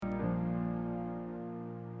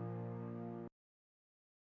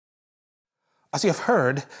As you have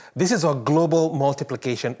heard, this is our Global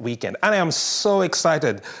Multiplication Weekend, and I am so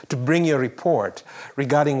excited to bring you a report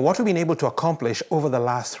regarding what we've been able to accomplish over the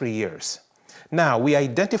last 3 years. Now, we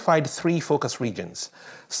identified 3 focus regions: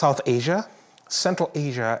 South Asia, Central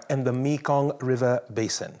Asia, and the Mekong River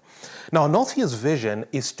Basin. Now, Northview's vision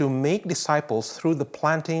is to make disciples through the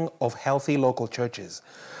planting of healthy local churches.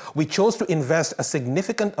 We chose to invest a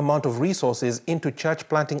significant amount of resources into church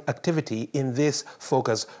planting activity in these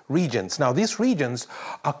focus regions. Now, these regions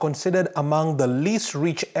are considered among the least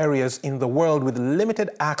rich areas in the world with limited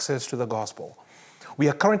access to the gospel. We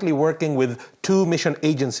are currently working with 2 mission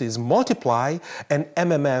agencies, Multiply and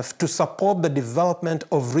MMF, to support the development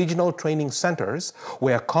of regional training centers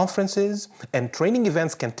where conferences and training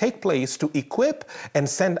events can take place to equip and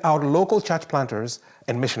send out local church planters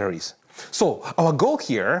and missionaries. So our goal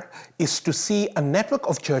here is to see a network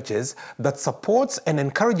of churches that supports and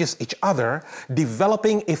encourages each other,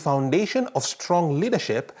 developing a foundation of strong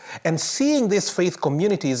leadership and seeing these faith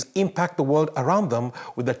communities impact the world around them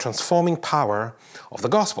with the transforming power of the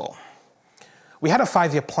gospel. We had a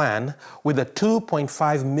 5-year plan with a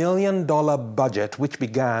 $2.5 million budget, which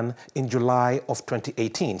began in July of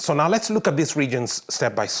 2018. So now let's look at these regions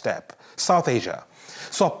step by step. South Asia.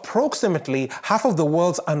 So approximately half of the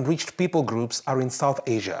world's unreached people groups are in South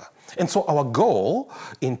Asia. And so our goal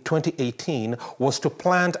in 2018 was to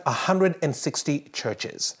plant 160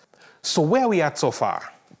 churches. So where are we at so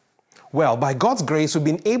far? Well, by God's grace, we've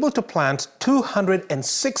been able to plant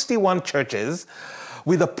 261 churches,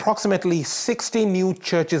 with approximately 60 new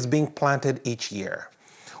churches being planted each year.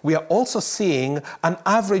 We are also seeing an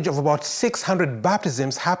average of about 600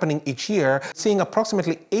 baptisms happening each year, seeing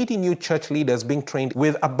approximately 80 new church leaders being trained,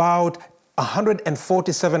 with about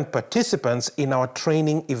 147 participants in our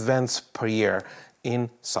training events per year in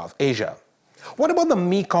South Asia. What about the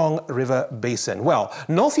Mekong River Basin? Well,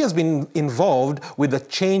 Northview has been involved with the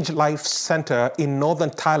Change Life Center in northern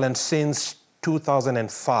Thailand since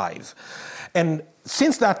 2005. And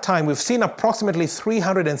since that time, we've seen approximately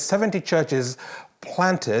 370 churches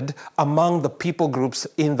planted among the people groups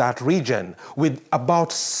in that region, with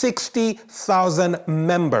about 60,000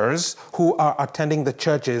 members who are attending the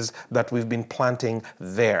churches that we've been planting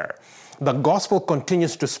there. The gospel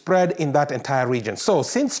continues to spread in that entire region. So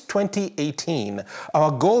since 2018,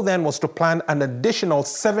 our goal then was to plant an additional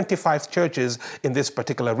 75 churches in this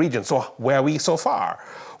particular region. So where are we so far?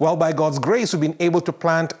 Well, by God's grace, we've been able to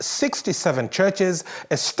plant 67 churches,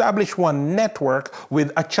 establish one network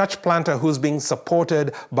with a church planter who's being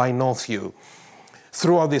supported by Northview.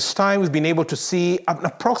 Throughout this time, we've been able to see an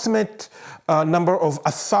approximate number of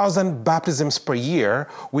 1,000 baptisms per year,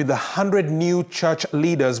 with 100 new church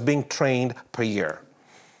leaders being trained per year.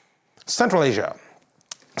 Central Asia.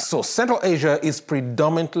 So Central Asia is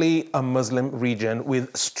predominantly a Muslim region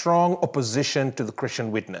with strong opposition to the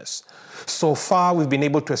Christian witness. So far, we've been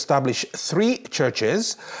able to establish 3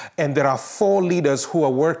 churches, and there are 4 leaders who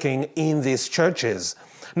are working in these churches.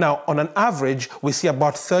 Now, on an average, we see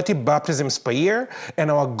about 30 baptisms per year, and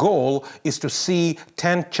our goal is to see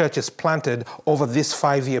 10 churches planted over this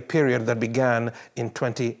 5-year period that began in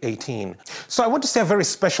 2018. So I want to say a very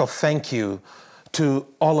special thank you to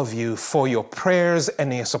all of you for your prayers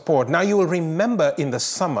and your support. Now, you will remember in the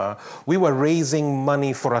summer, we were raising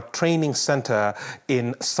money for a training center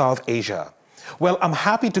in South Asia. Well, I'm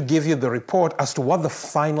happy to give you the report as to what the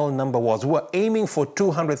final number was. We were aiming for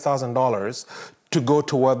 $200,000 to go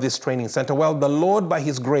toward this training center. Well, the Lord, by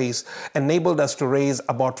His grace, enabled us to raise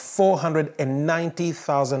about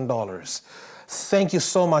 $490,000. Thank you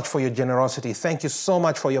so much for your generosity. Thank you so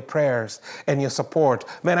much for your prayers and your support.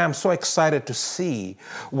 Man, I'm so excited to see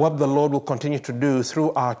what the Lord will continue to do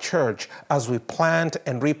through our church as we plant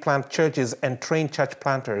and replant churches and train church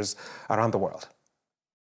planters around the world.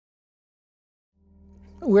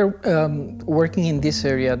 We're working in this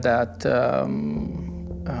area that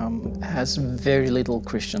has very little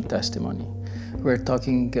Christian testimony. We're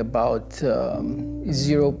talking about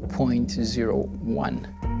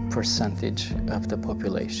 0.01% of the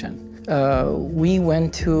population. We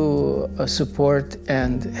went to support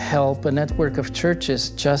and help a network of churches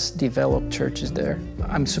just develop churches there.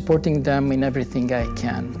 I'm supporting them in everything I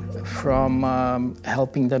can, from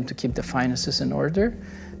helping them to keep the finances in order,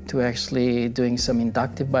 to actually doing some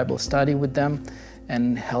inductive Bible study with them,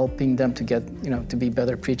 and helping them to get, to be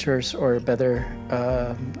better preachers or better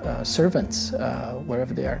servants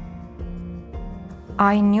wherever they are.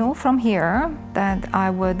 I knew from here that I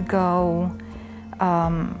would go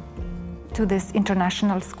to this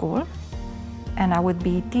international school, and I would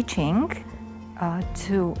be teaching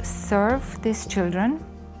to serve these children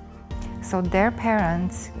so their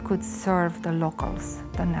parents could serve the locals,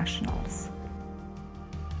 the nationals.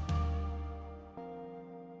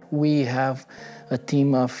 We have a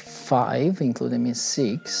team of 5, including me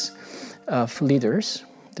 6, of leaders.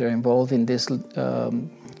 They're involved in this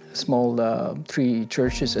small 3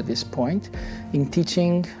 churches at this point, in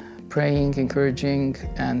teaching, praying, encouraging,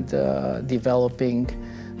 and developing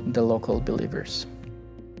the local believers.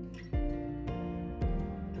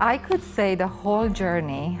 I could say the whole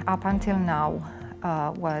journey up until now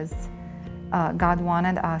was God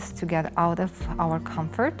wanted us to get out of our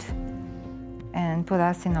comfort and put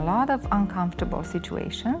us in a lot of uncomfortable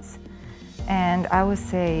situations. And I would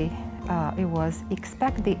say it was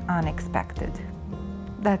expect the unexpected.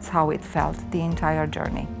 That's how it felt the entire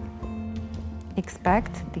journey.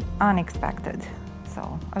 Expect the unexpected.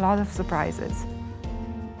 So a lot of surprises.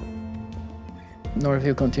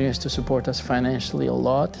 Northview continues to support us financially a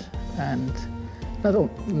lot, and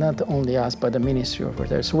not only us, but the ministry over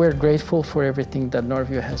there. So we're grateful for everything that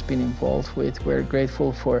Northview has been involved with. We're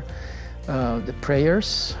grateful for the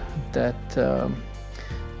prayers that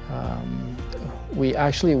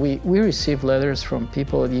we receive letters from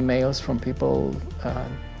people, emails from people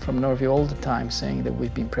from Northview all the time saying that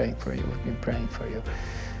we've been praying for you, we've been praying for you.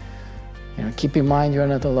 You know, keep in mind you're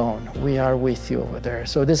not alone. We are with you over there.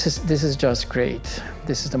 So this is just great.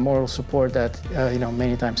 This is the moral support that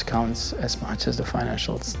many times counts as much as the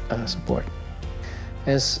financial support.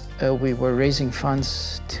 As we were raising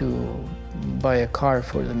funds to buy a car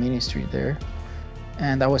for the ministry there,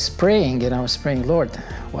 and I was praying, Lord,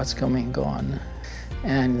 what's coming on?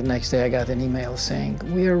 And the next day I got an email saying,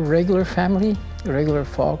 we are a regular family, regular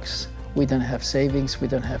folks. We don't have savings, we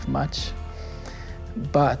don't have much,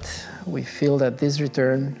 but we feel that this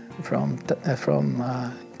return from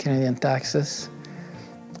Canadian taxes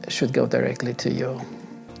should go directly to you.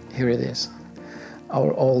 Here it is,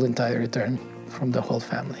 our entire return from the whole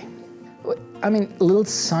family. I mean, little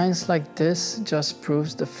signs like this just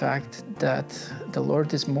proves the fact that the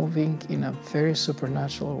Lord is moving in a very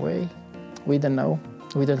supernatural way. We don't know,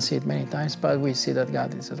 we don't see it many times, but we see that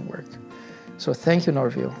God is at work. So thank you,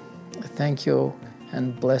 Northview. Thank you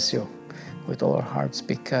and bless you with all our hearts,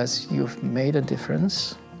 because you've made a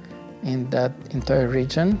difference in that entire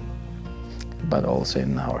region, but also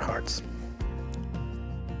in our hearts.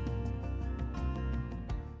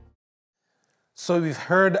 So we've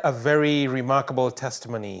heard a very remarkable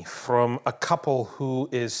testimony from a couple who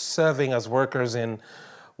is serving as workers in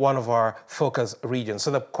one of our focus regions. So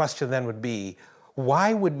the question then would be,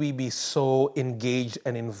 why would we be so engaged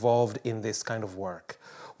and involved in this kind of work,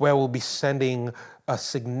 where we'll be sending a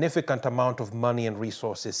significant amount of money and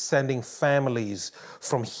resources, sending families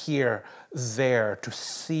from here, there, to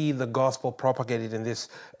see the gospel propagated in these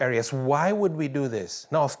areas? Why would we do this?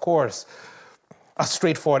 Now, of course, a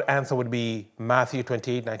straightforward answer would be Matthew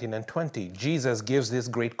 28, 19, and 20. Jesus gives this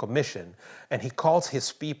great commission, and he calls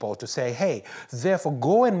his people to say, hey, therefore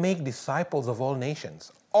go and make disciples of all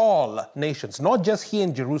nations, not just here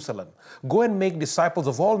in Jerusalem. Go and make disciples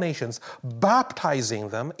of all nations, baptizing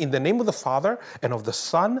them in the name of the Father and of the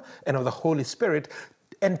Son and of the Holy Spirit,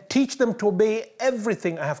 and teach them to obey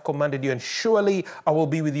everything I have commanded you, and surely I will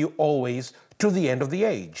be with you always to the end of the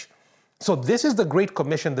age. So this is the Great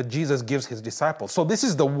Commission that Jesus gives his disciples. So this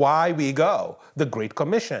is the why we go, the Great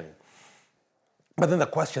Commission. But then the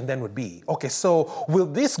question then would be, okay, so will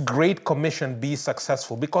this Great Commission be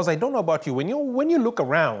successful? Because I don't know about you, when you look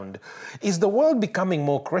around, is the world becoming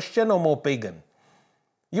more Christian or more pagan?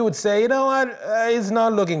 You would say, you know what, it's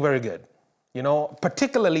not looking very good. You know,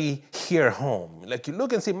 particularly here home. Like you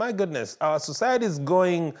look and say, my goodness, our society is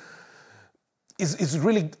going,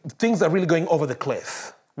 things are really going over the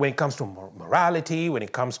cliff. When it comes to morality, when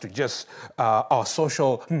it comes to just our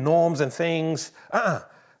social norms and things,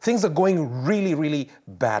 things are going really, really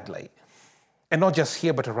badly. And not just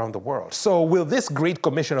here, but around the world. So will this Great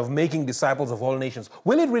Commission of making disciples of all nations,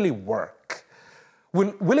 will it really work?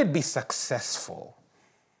 Will it be successful?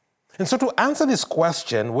 And so to answer this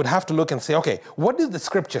question, we'd have to look and say, okay, what does the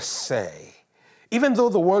scripture say? Even though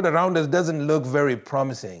the world around us doesn't look very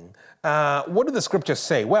promising, what do the scriptures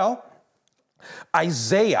say? Well,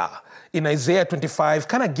 Isaiah, in Isaiah 25,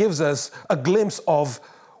 kind of gives us a glimpse of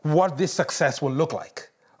what this success will look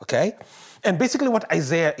like, okay? And basically what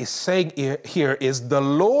Isaiah is saying here is the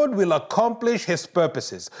Lord will accomplish his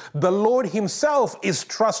purposes. The Lord himself is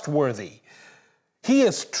trustworthy. He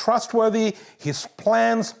is trustworthy. His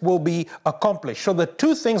plans will be accomplished. So the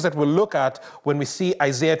two things that we'll look at when we see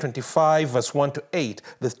Isaiah 25, verse 1 to 8,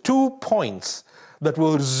 the 2 points that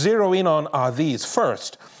we'll zero in on are these.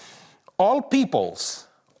 First, all peoples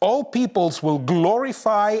will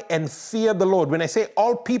glorify and fear the Lord. When I say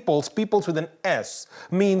all peoples with an S,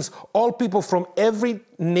 means all people from every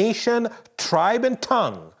nation, tribe, and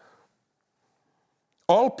tongue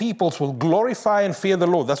All peoples will glorify and fear the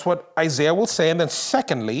Lord. That's what Isaiah will say. And then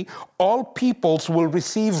secondly, all peoples will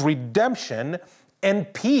receive redemption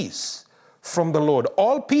and peace from the Lord.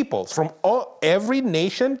 All peoples from every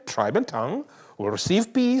nation, tribe, and tongue will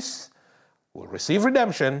receive peace, will receive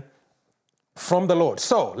redemption from the Lord.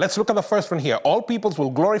 So let's look at the first one here. All peoples will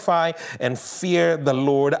glorify and fear the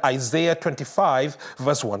Lord. Isaiah 25,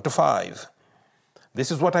 verse 1 to 5.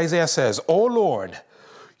 This is what Isaiah says. O Lord,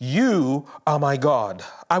 you are my God.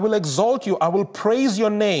 I will exalt you. I will praise your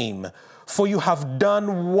name, for you have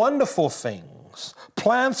done wonderful things,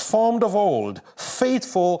 plans formed of old,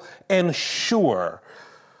 faithful and sure.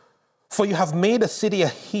 For you have made a city a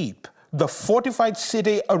heap, the fortified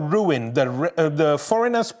city a ruin. The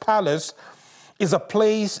foreigner's palace is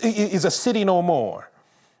a city no more.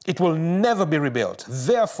 It will never be rebuilt.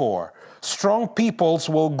 Therefore, strong peoples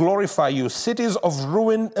will glorify you. Cities of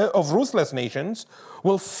ruthless nations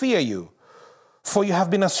will fear you. For you have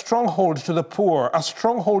been a stronghold to the poor, a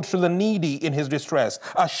stronghold to the needy in his distress,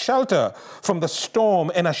 a shelter from the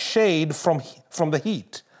storm and a shade from the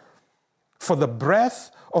heat. For the breath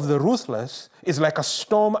of the ruthless is like a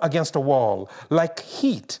storm against a wall, like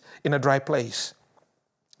heat in a dry place.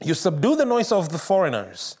 You subdue the noise of the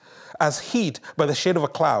foreigners as heat by the shade of a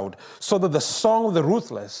cloud, so that the song of the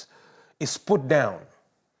ruthless is put down.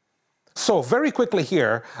 So very quickly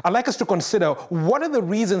here, I'd like us to consider what are the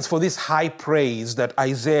reasons for this high praise that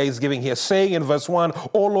Isaiah is giving here, saying in verse 1,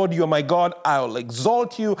 O Lord, you are my God, I will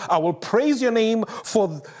exalt you, I will praise your name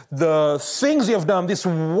for the things you have done, these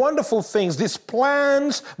wonderful things, these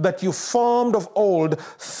plans that you formed of old,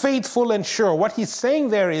 faithful and sure. What he's saying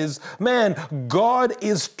there is, man, God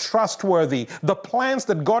is trustworthy. The plans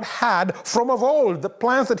that God had from of old, the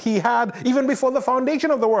plans that he had even before the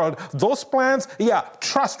foundation of the world, those plans,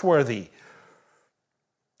 trustworthy.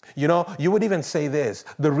 You know, you would even say this,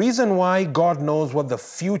 the reason why God knows what the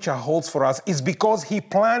future holds for us is because he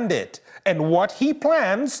planned it. And what he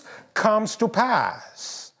plans comes to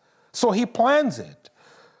pass. So he plans it.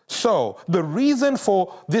 So the reason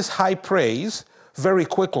for this high praise, very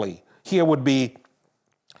quickly, here would be,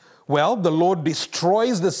 well, the Lord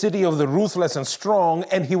destroys the city of the ruthless and strong,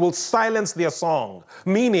 and he will silence their song.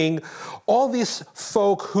 Meaning, all these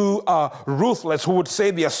folk who are ruthless, who would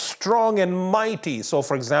say they are strong and mighty. So,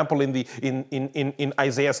 for example, in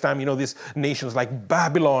Isaiah's time, you know, these nations like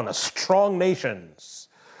Babylon are strong nations,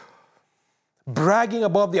 bragging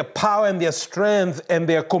about their power and their strength and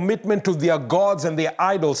their commitment to their gods and their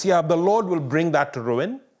idols. Yeah, the Lord will bring that to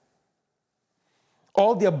ruin.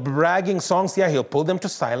 All their bragging songs, he'll pull them to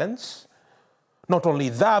silence. Not only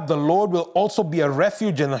that, the Lord will also be a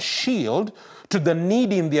refuge and a shield to the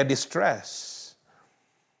needy in their distress.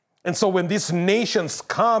 And so when these nations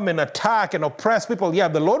come and attack and oppress people,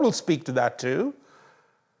 the Lord will speak to that too.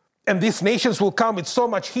 And these nations will come with so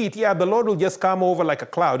much heat, the Lord will just come over like a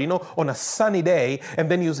cloud, you know, on a sunny day, and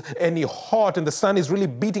then you're hot and the sun is really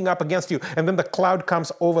beating up against you, and then the cloud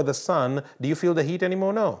comes over the sun. Do you feel the heat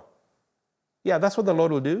anymore? No. Yeah, that's what the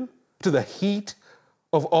Lord will do to the heat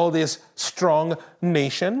of all these strong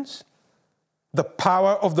nations. The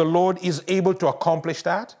power of the Lord is able to accomplish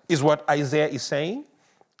that, is what Isaiah is saying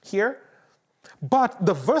here. But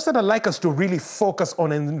the verse that I'd like us to really focus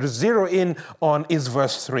on and zero in on is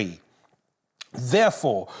verse 3.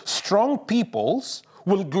 Therefore, strong peoples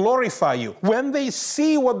will glorify you. When they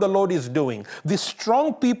see what the Lord is doing, the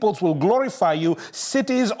strong peoples will glorify you.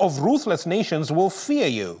 Cities of ruthless nations will fear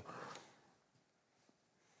you.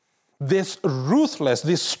 This ruthless,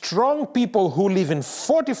 these strong people who live in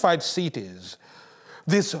fortified cities,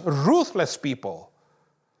 these ruthless people,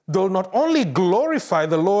 they'll not only glorify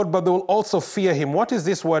the Lord, but they will also fear him. What is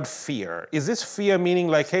this word fear? Is this fear meaning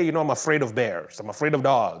like, hey, you know, I'm afraid of bears, I'm afraid of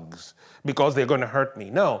dogs because they're going to hurt me?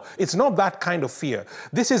 No, it's not that kind of fear.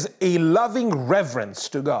 This is a loving reverence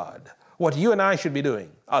to God. What you and I should be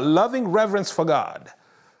doing, a loving reverence for God.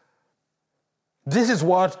 This is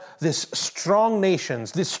what these strong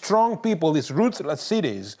nations, these strong people, these ruthless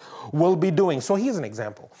cities will be doing. So here's an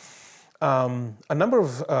example. A number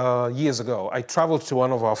of years ago, I traveled to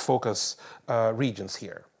one of our focus regions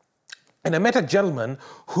here. And I met a gentleman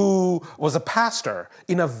who was a pastor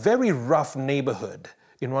in a very rough neighborhood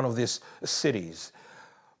in one of these cities.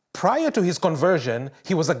 Prior to his conversion,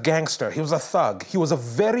 he was a gangster, he was a thug, he was a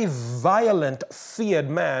very violent, feared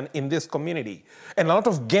man in this community. And a lot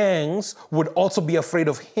of gangs would also be afraid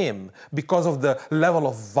of him because of the level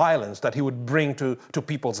of violence that he would bring to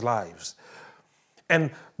people's lives.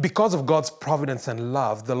 And because of God's providence and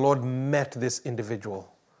love, the Lord met this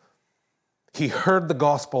individual. He heard the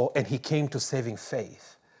gospel and he came to saving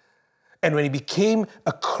faith. And when he became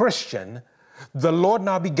a Christian, the Lord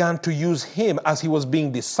now began to use him as he was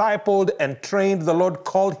being discipled and trained. The Lord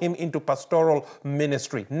called him into pastoral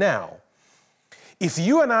ministry. Now, if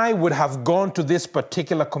you and I would have gone to this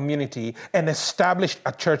particular community and established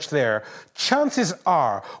a church there, chances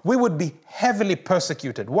are we would be heavily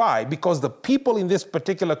persecuted. Why? Because the people in this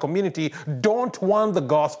particular community don't want the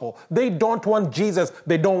gospel. They don't want Jesus.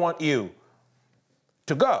 They don't want you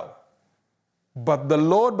to go. But the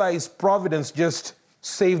Lord, by his providence, just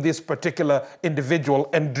saved this particular individual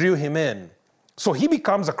and drew him in. So he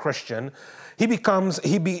becomes a Christian. He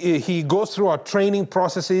goes through our training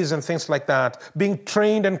processes and things like that, being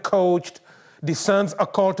trained and coached, discerns a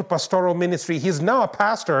call to pastoral ministry. He's now a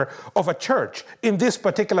pastor of a church in this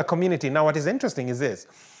particular community. Now, what is interesting is this.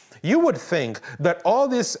 You would think that all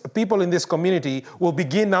these people in this community will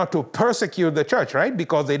begin now to persecute the church, right?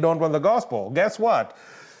 Because they don't want the gospel. Guess what?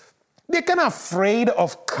 They're kind of afraid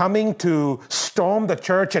of coming to storm the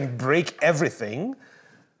church and break everything,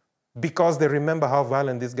 because they remember how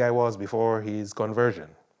violent this guy was before his conversion.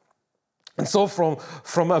 And so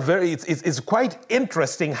it's quite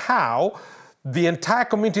interesting how the entire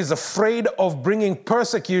community is afraid of bringing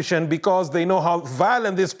persecution because they know how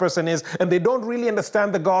violent this person is, and they don't really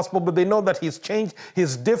understand the gospel, but they know that he's changed,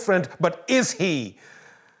 he's different, but is he?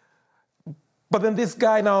 But then this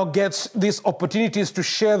guy now gets these opportunities to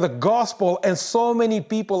share the gospel, and so many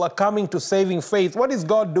people are coming to saving faith. What is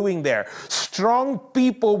God doing there? Strong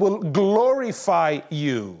people will glorify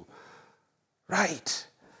you. Right.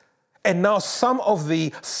 And now some of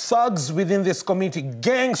the thugs within this community,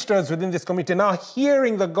 gangsters within this community, now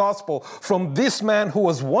hearing the gospel from this man who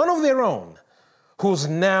was one of their own, who's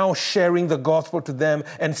now sharing the gospel to them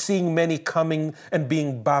and seeing many coming and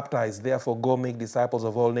being baptized. Therefore, go make disciples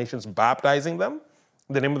of all nations, baptizing them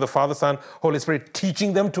in the name of the Father, Son, Holy Spirit,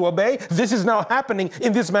 teaching them to obey. This is now happening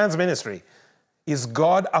in this man's ministry. Is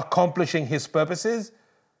God accomplishing his purposes?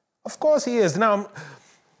 Of course he is. Now,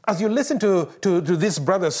 as you listen to this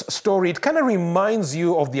brother's story, it kind of reminds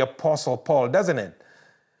you of the Apostle Paul, doesn't it?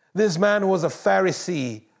 This man was a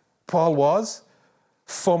Pharisee, Paul was,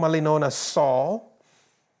 formerly known as Saul.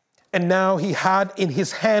 And now he had in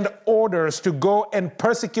his hand orders to go and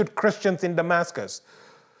persecute Christians in Damascus,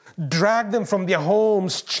 drag them from their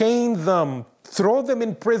homes, chain them, throw them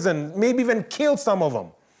in prison, maybe even kill some of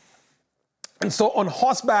them. And so on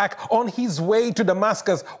horseback, on his way to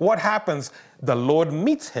Damascus, what happens? The Lord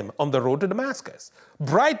meets him on the road to Damascus.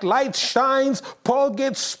 Bright light shines, Paul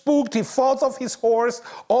gets spooked, he falls off his horse.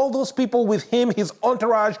 All those people with him, his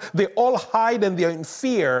entourage, they all hide and they're in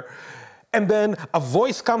fear. And then a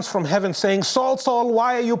voice comes from heaven saying, Saul, Saul,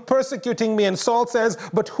 why are you persecuting me? And Saul says,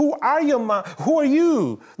 but who are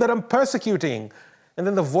you that I'm persecuting? And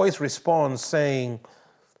then the voice responds saying,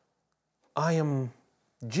 I am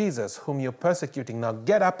Jesus, whom you're persecuting. Now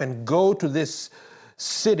get up and go to this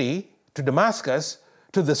city, to Damascus,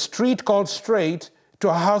 to the street called Straight, to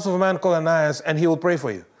a house of a man called Ananias, and he will pray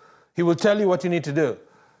for you. He will tell you what you need to do.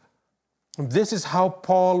 This is how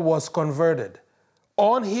Paul was converted.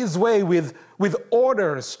 On his way with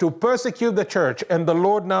orders to persecute the church, and the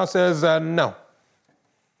Lord now says, no.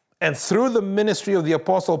 And through the ministry of the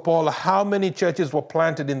Apostle Paul, how many churches were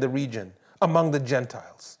planted in the region among the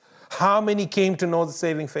Gentiles? How many came to know the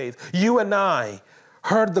saving faith? You and I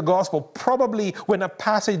heard the gospel probably when a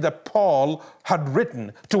passage that Paul had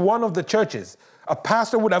written to one of the churches. A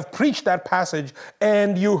pastor would have preached that passage,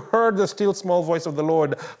 and you heard the still small voice of the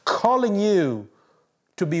Lord calling you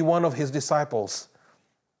to be one of his disciples.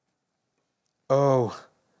 Oh,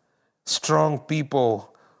 strong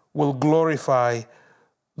people will glorify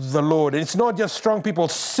the Lord. And it's not just strong people.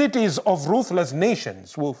 Cities of ruthless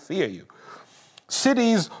nations will fear you.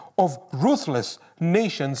 Cities of ruthless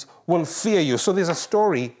nations will fear you. So there's a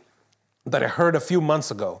story that I heard a few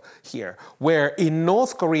months ago here, where in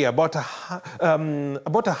North Korea, about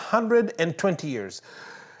 120 years,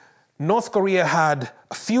 North Korea had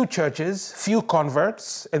a few churches, few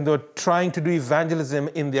converts, and they were trying to do evangelism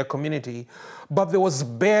in their community, but there was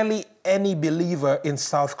barely any believer in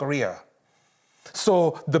South Korea.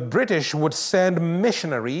 So the British would send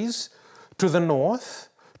missionaries to the north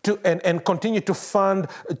and continue to fund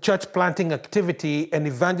church planting activity and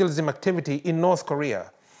evangelism activity in North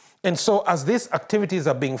Korea. And so as these activities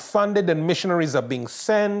are being funded and missionaries are being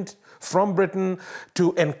sent from Britain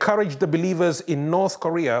to encourage the believers in North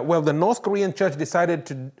Korea, well, the North Korean church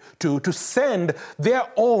decided to send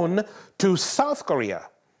their own to South Korea,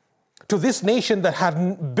 to this nation that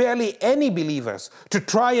had barely any believers, to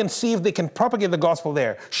try and see if they can propagate the gospel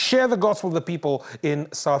there, share the gospel with the people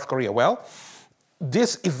in South Korea. Well,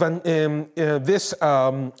 this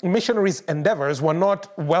missionaries' endeavors were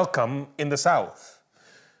not welcome in the South.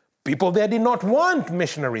 People there did not want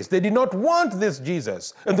missionaries. They did not want this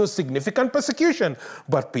Jesus. And there was significant persecution.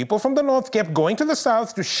 But people from the north kept going to the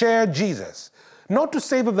south to share Jesus. Not to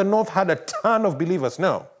say that the north had a ton of believers,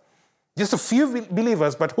 no. Just a few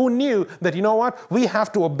believers, but who knew that, you know what, we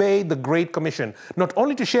have to obey the Great Commission. Not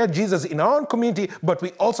only to share Jesus in our own community, but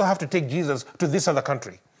we also have to take Jesus to this other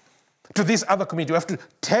country, to this other community. We have to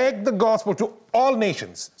take the gospel to all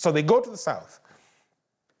nations. So they go to the south.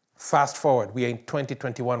 Fast forward, we are in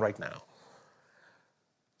 2021 right now.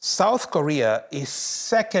 South Korea is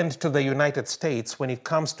second to the United States when it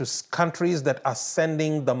comes to countries that are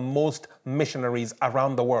sending the most missionaries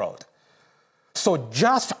around the world. So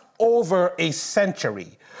just over a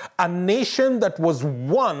century, a nation that was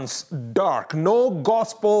once dark, no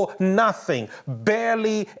gospel, nothing,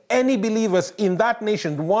 barely any believers in that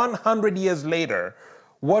nation, 100 years later,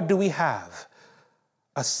 what do we have?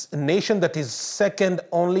 A nation that is second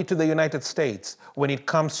only to the United States when it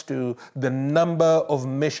comes to the number of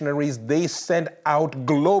missionaries they send out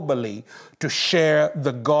globally to share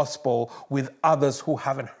the gospel with others who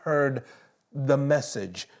haven't heard the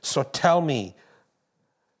message. So tell me,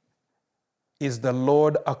 is the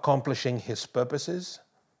Lord accomplishing his purposes?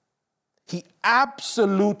 He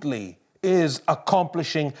absolutely is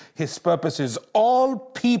accomplishing his purposes. All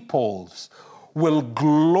peoples will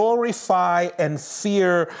glorify and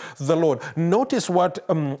fear the Lord. Notice what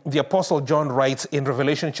the Apostle John writes in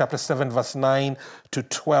Revelation chapter 7, verse 9 to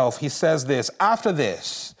 12. He says this, "After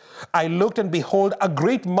this, I looked and behold a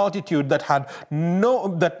great multitude that had no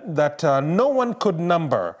one could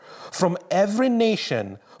number, from every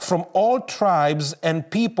nation, from all tribes and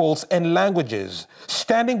peoples and languages,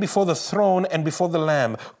 standing before the throne and before the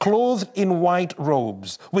Lamb, clothed in white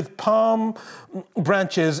robes, with palm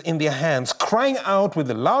branches in their hands, crying out with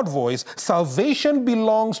a loud voice, 'Salvation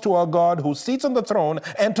belongs to our God who sits on the throne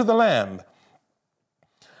and to the Lamb.'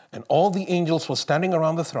 And all the angels were standing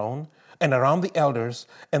around the throne and around the elders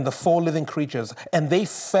and the four living creatures, and they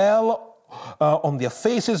fell on their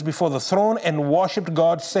faces before the throne and worshipped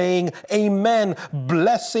God, saying, 'Amen,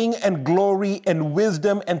 blessing and glory and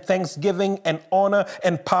wisdom and thanksgiving and honor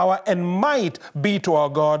and power and might be to our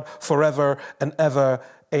God forever and ever.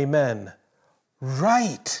 Amen.'"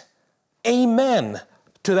 Right. Amen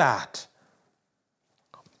to that.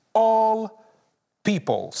 All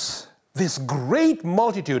peoples, this great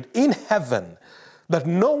multitude in heaven that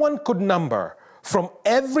no one could number, from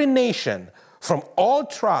every nation, from all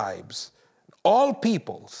tribes, all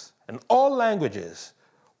peoples, and all languages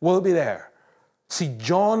will be there. See,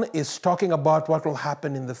 John is talking about what will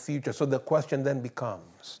happen in the future. So the question then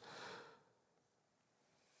becomes,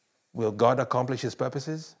 will God accomplish his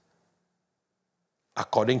purposes?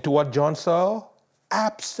 According to what John saw?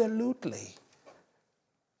 Absolutely.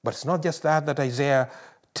 But it's not just that Isaiah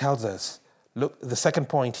tells us. Look, the second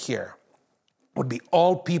point here would be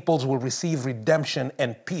all peoples will receive redemption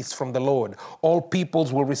and peace from the Lord. All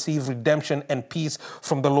peoples will receive redemption and peace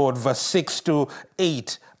from the Lord. Verse 6 to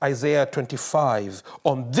 8, Isaiah 25.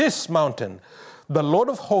 "On this mountain, the Lord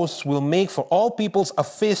of hosts will make for all peoples a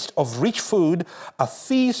feast of rich food, a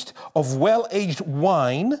feast of well-aged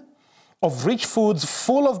wine, of rich foods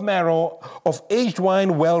full of marrow, of aged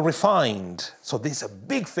wine well refined." So there's a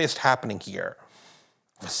big feast happening here.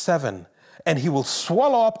 Verse 7. "And he will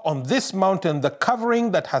swallow up on this mountain the covering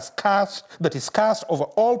that is cast over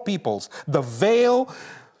all peoples, the veil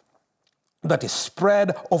that is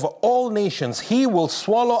spread over all nations. He will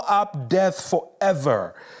swallow up death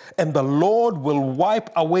forever, and the Lord will wipe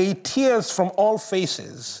away tears from all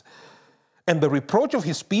faces. And the reproach of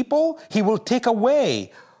his people he will take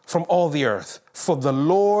away from all the earth, for the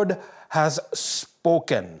Lord has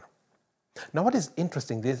spoken." Now, what is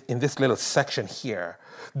interesting in this little section here,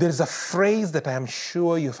 there's a phrase that I am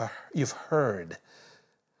sure you've heard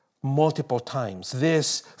multiple times.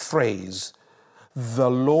 This phrase, "The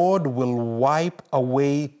Lord will wipe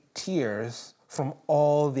away tears from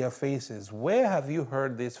all their faces." Where have you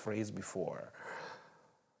heard this phrase before?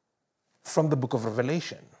 From the book of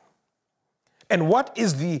Revelation. And what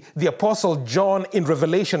is the Apostle John in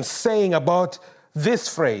Revelation saying about this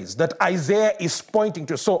phrase that Isaiah is pointing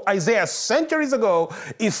to? So Isaiah centuries ago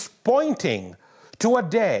is pointing to a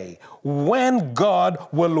day when God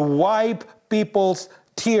will wipe people's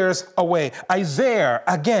tears away. Isaiah,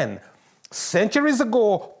 again, centuries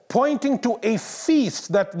ago, pointing to a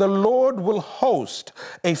feast that the Lord will host,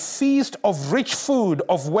 a feast of rich food,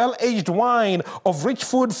 of well-aged wine, of rich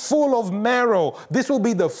food full of marrow. This will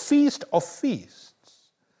be the feast of feasts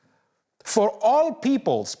for all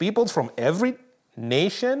peoples from every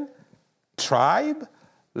nation, tribe,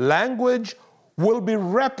 language, will be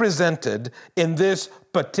represented in this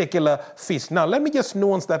particular feast. Now, let me just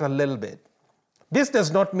nuance that a little bit. This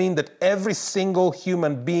does not mean that every single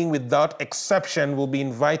human being without exception will be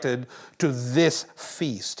invited to this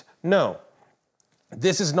feast. No,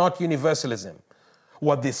 this is not universalism.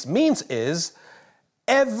 What this means is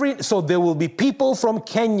so there will be people from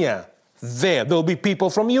Kenya there. There'll be people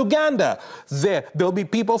from Uganda there. There'll be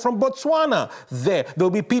people from Botswana there.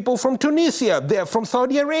 There'll be people from Tunisia there, from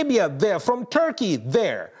Saudi Arabia there, from Turkey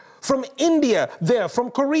there, from India there,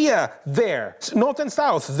 from Korea there, North and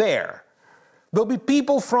South there. There'll be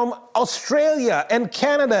people from Australia and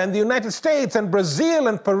Canada and the United States and Brazil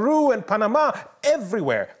and Peru and Panama,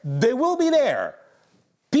 everywhere. They will be there.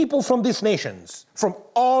 People from these nations, from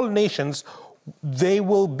all nations, they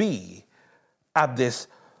will be at this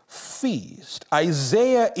feast.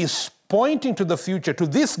 Isaiah is pointing to the future, to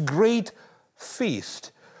this great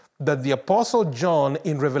feast that the Apostle John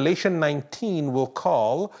in Revelation 19 will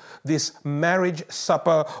call this marriage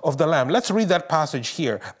supper of the Lamb. Let's read that passage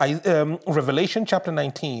here. Revelation chapter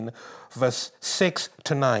 19, verse 6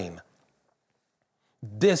 to 9.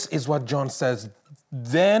 This is what John says.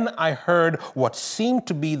 Then I heard what seemed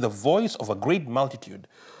to be the voice of a great multitude,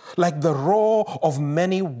 like the roar of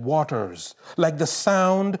many waters, like the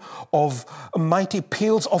sound of mighty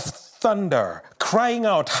peals of thunder, crying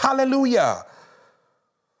out, Hallelujah!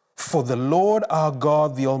 For the Lord our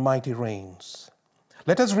God, the Almighty, reigns.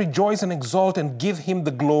 Let us rejoice and exult and give him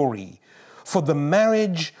the glory. For the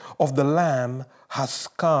marriage of the Lamb has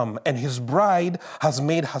come, and his bride has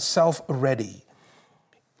made herself ready.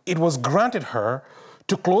 It was granted her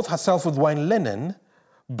to clothe herself with white linen,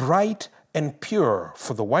 bright and pure,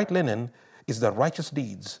 for the white linen is the righteous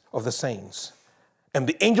deeds of the saints. And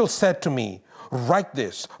the angel said to me, write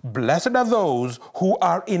this, blessed are those who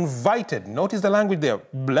are invited. Notice the language there.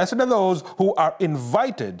 Blessed are those who are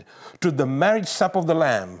invited to the marriage supper of the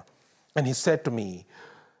Lamb. And he said to me,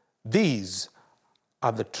 these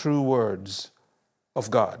are the true words of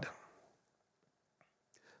God.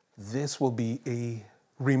 This will be a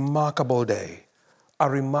remarkable day, a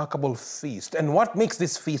remarkable feast. And what makes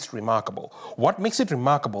this feast remarkable? What makes it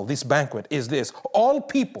remarkable, this banquet, is this. All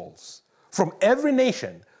peoples from every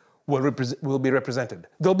nation will be represented.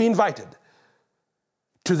 They'll be invited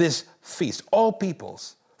to this feast. All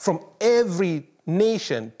peoples from every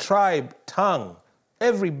nation, tribe, tongue,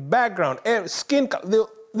 every background, every skin color,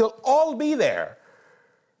 they'll all be there.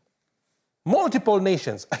 Multiple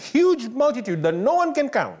nations, a huge multitude that no one can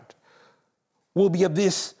count, will be at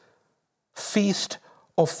this feast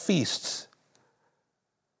of feasts.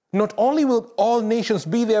 Not only will all nations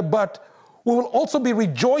be there, but we will also be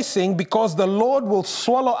rejoicing because the Lord will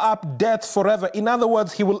swallow up death forever. In other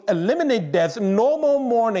words, he will eliminate death. No more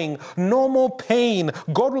mourning, no more pain.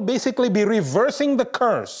 God will basically be reversing the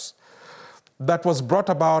curse that was brought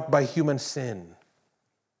about by human sin.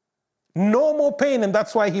 No more pain, and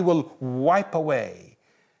that's why he will wipe away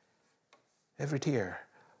every tear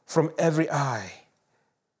from every eye,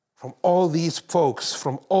 from all these folks,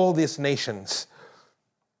 from all these nations.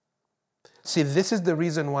 See, this is the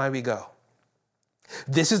reason why we go.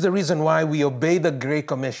 This is the reason why we obey the Great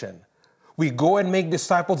Commission. We go and make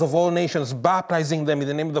disciples of all nations, baptizing them in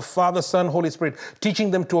the name of the Father, Son, Holy Spirit,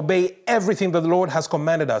 teaching them to obey everything that the Lord has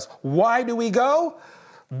commanded us. Why do we go?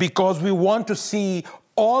 Because we want to see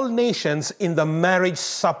all nations in the marriage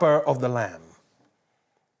supper of the Lamb.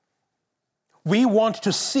 We want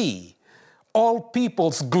to see all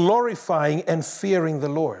peoples glorifying and fearing the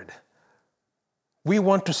Lord. We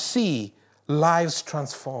want to see lives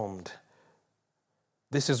transformed.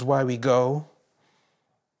 This is why we go.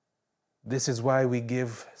 This is why we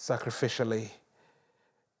give sacrificially.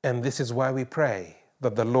 And this is why we pray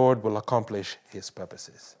that the Lord will accomplish his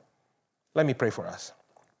purposes. Let me pray for us.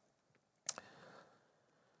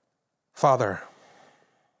 Father,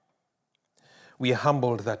 we are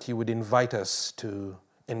humbled that you would invite us to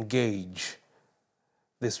engage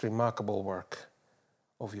this remarkable work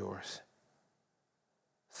of yours.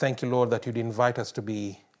 Thank you, Lord, that you'd invite us to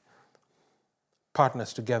be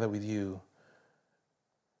partners together with you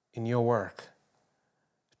in your work,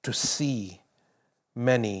 to see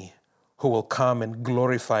many who will come and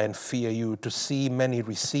glorify and fear you, to see many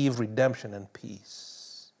receive redemption and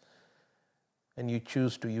peace. And you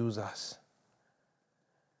choose to use us.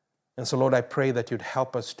 And so, Lord, I pray that you'd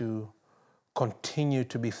help us to continue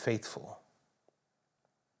to be faithful,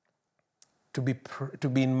 to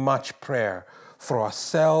be in much prayer for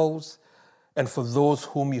ourselves and for those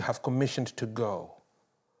whom you have commissioned to go.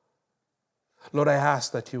 Lord, I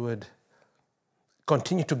ask that you would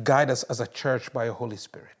continue to guide us as a church by your Holy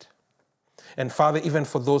Spirit. And Father, even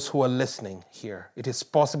for those who are listening here, it is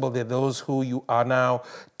possible that those who you are now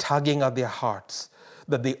tugging at their hearts,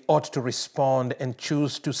 that they ought to respond and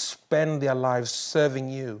choose to spend their lives serving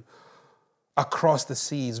you across the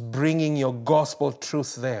seas, bringing your gospel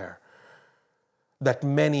truth there, that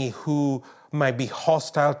many who might be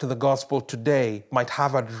hostile to the gospel today might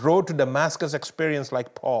have a road to Damascus experience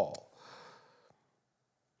like Paul,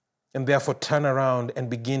 and therefore turn around and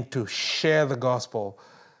begin to share the gospel,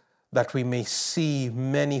 that we may see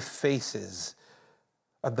many faces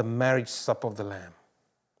at the marriage supper of the Lamb.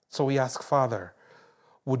 So we ask, Father,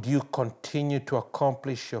 would you continue to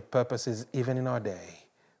accomplish your purposes even in our day?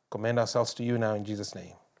 Commend ourselves to you now in Jesus'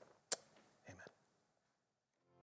 name.